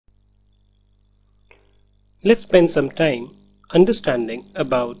Let's spend some time understanding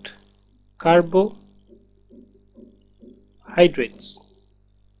about carbohydrates.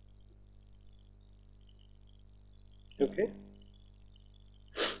 Okay.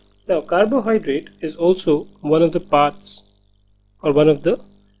 Now, carbohydrate is also one of the parts or one of the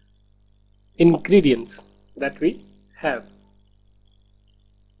ingredients that we have.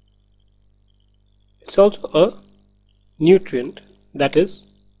 It's also a nutrient, that is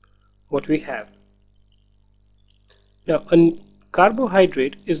what we have. Now, a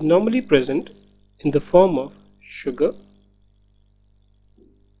carbohydrate is normally present in the form of sugar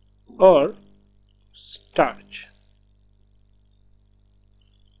or starch.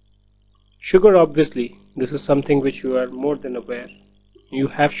 Sugar, obviously, this is something which you are more than aware. You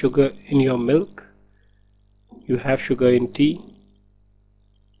have sugar in your milk, you have sugar in tea,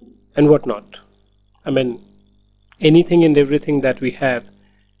 and whatnot. I mean, anything and everything that we have.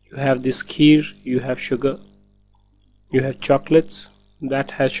 You have this kheer, you have sugar. You have chocolates,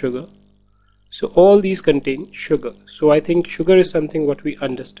 that has sugar. So all these contain sugar. So I think sugar is something what we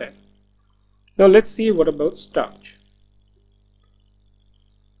understand. Now let's see what about starch.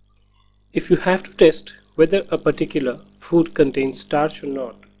 If you have to test whether a particular food contains starch or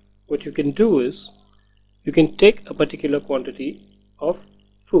not, what you can do is you can take a particular quantity of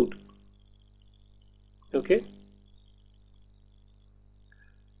food. Okay?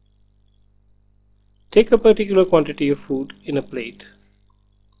 Take a particular quantity of food in a plate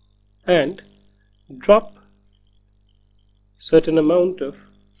and drop certain amount of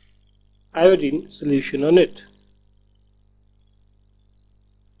iodine solution on it.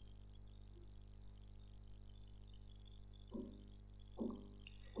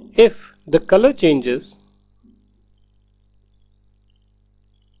 If the color changes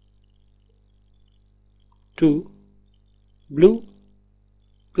to blue,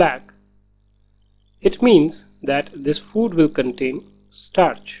 black, it means that this food will contain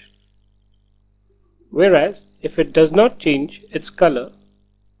starch. Whereas if it does not change its color,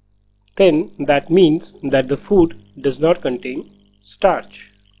 then that means that the food does not contain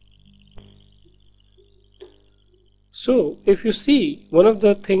starch. So if you see, one of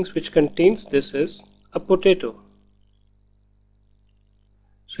the things which contains this is a potato.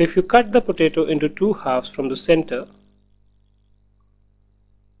 So if you cut the potato into two halves from the center,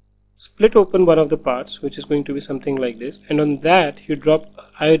 split open one of the parts, which is going to be something like this, and on that you drop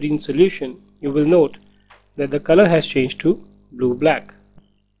iodine solution, you will note that the color has changed to blue-black.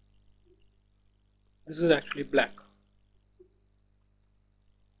 This is actually black.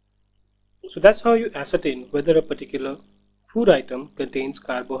 So that's how you ascertain whether a particular food item contains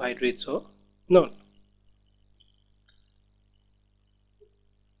carbohydrates or not.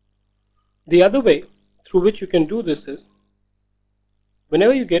 The other way through which you can do this is,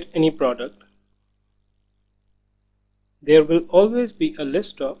 whenever you get any product, there will always be a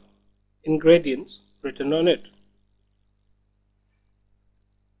list of ingredients written on it.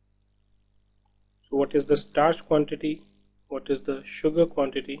 So what is the starch quantity? What is the sugar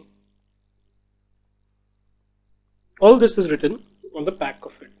quantity? All this is written on the back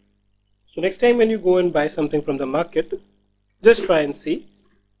of it. So next time when you go and buy something from the market, just try and see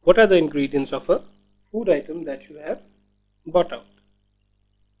what are the ingredients of a food item that you have bought out.